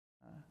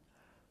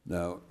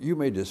Now, you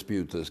may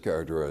dispute this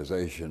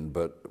characterization,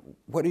 but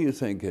what do you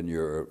think in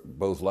your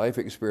both life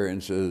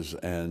experiences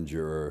and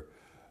your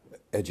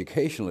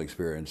educational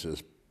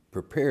experiences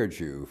prepared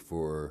you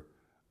for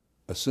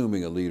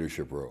assuming a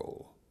leadership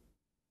role?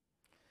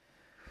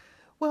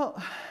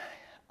 Well,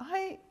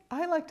 I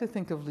like to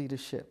think of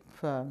leadership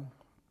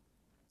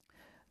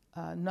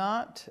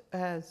not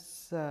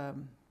as a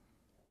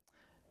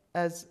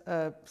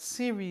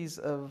series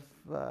of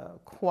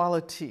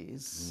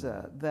qualities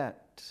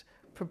that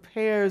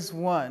prepares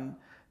one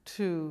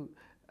to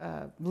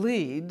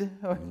lead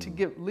or to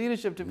give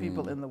leadership to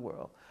people in the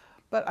world.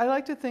 But I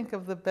like to think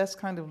of the best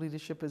kind of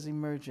leadership as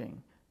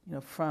emerging,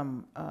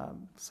 from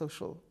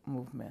social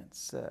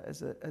movements,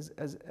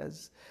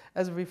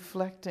 as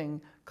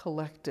reflecting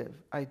collective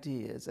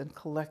ideas and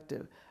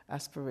collective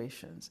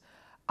aspirations.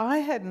 I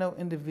had no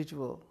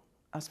individual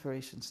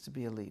aspirations to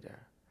be a leader,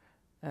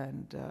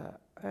 and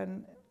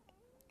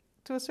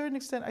to a certain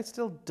extent, I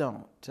still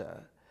don't.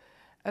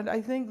 And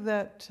I think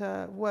that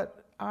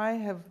what I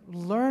have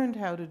learned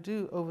how to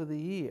do over the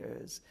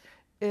years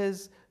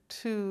is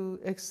to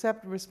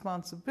accept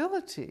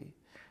responsibility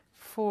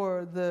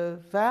for the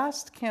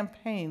vast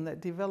campaign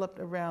that developed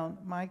around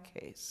my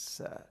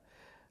case.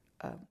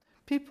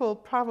 People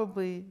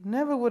probably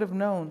never would have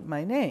known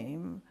my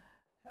name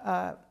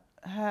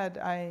had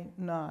I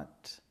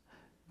not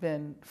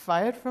been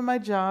fired from my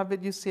job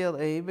at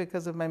UCLA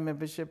because of my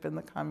membership in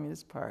the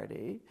Communist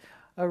Party,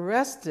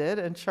 arrested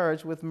and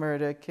charged with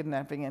murder,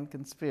 kidnapping, and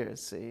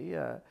conspiracy.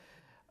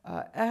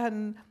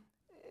 And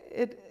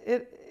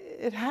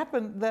it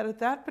happened that at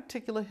that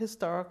particular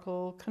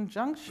historical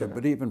conjuncture.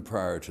 But even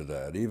prior to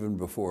that, even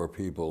before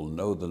people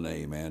know the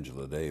name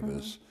Angela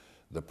Davis,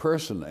 the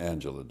person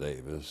Angela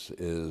Davis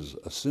is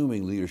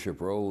assuming leadership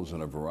roles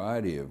in a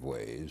variety of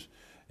ways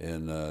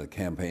in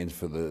campaigns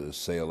for the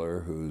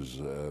sailor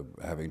who's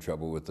having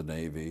trouble with the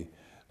Navy,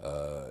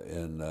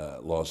 in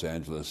Los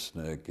Angeles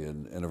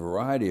SNCC, in a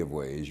variety of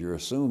ways. You're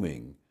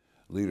assuming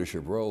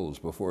leadership roles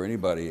before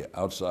anybody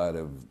outside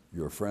of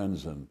your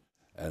friends and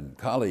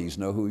colleagues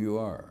know who you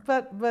are.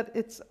 But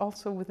it's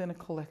also within a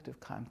collective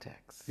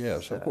context.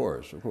 Yes, of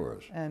course, of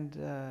course. And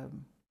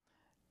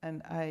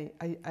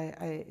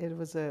it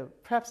was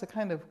perhaps a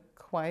kind of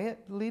quiet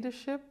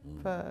leadership,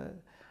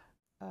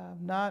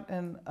 not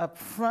an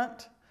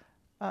upfront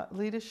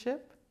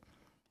leadership.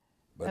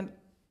 But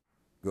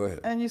go ahead.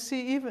 And you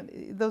see,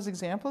 even those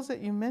examples that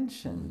you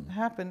mentioned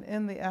happened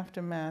in the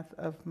aftermath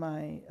of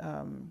my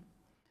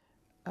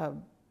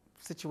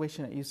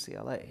situation at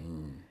UCLA.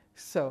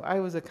 So I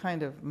was a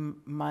kind of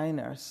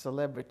minor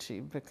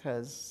celebrity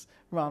because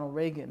Ronald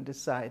Reagan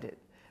decided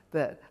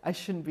that I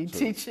shouldn't be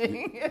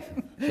teaching.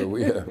 So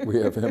we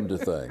have him to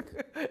thank.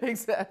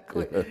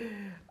 Exactly.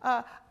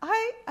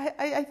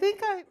 I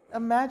think I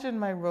imagine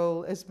my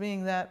role as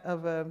being that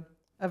of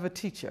a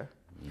teacher.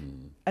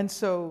 And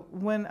so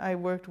when I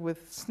worked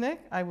with SNCC,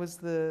 I was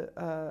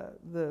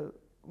the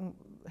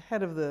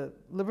head of the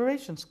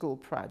Liberation School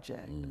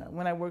Project.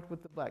 When I worked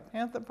with the Black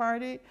Panther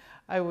Party,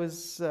 I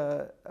was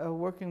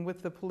working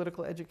with the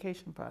Political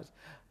Education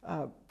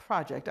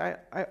Project.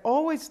 I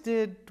always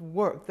did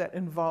work that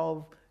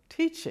involved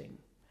teaching.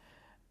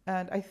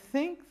 And I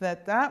think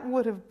that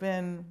would have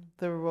been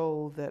the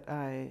role that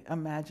I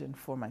imagined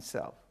for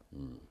myself.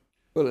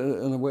 Well,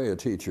 in a way, a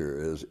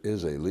teacher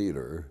is a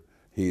leader.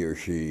 He or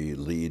she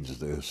leads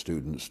the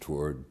students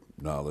toward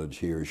knowledge.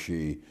 He or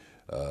she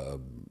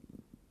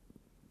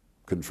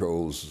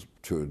controls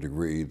to a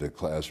degree the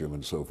classroom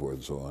and so forth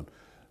and so on.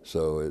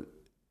 So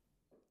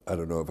I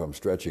don't know if I'm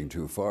stretching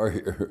too far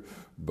here,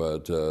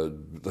 but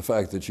the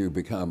fact that you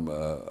become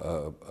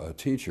a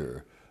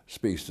teacher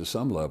speaks to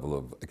some level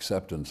of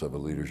acceptance of a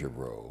leadership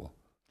role.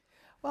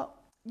 Well,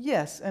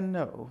 yes and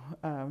no.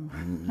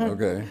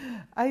 Okay.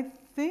 I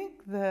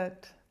think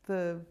that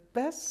the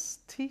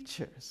best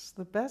teachers,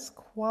 the best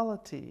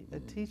quality a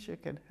teacher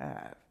can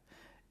have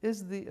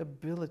is the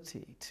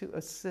ability to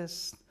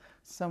assist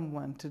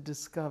someone to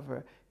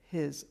discover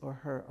his or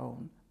her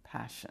own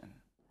passion.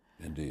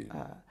 Indeed.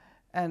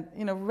 And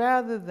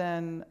rather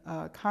than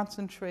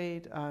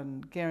concentrate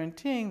on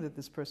guaranteeing that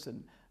this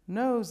person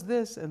knows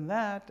this and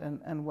that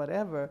and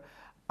whatever,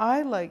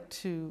 I like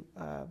to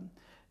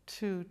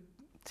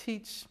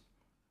teach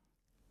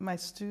my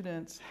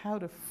students how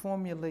to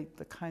formulate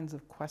the kinds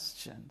of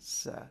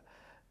questions,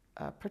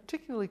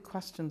 particularly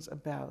questions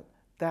about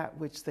that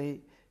which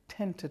they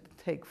tend to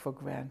take for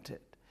granted,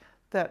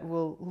 that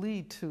will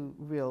lead to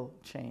real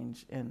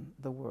change in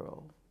the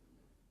world.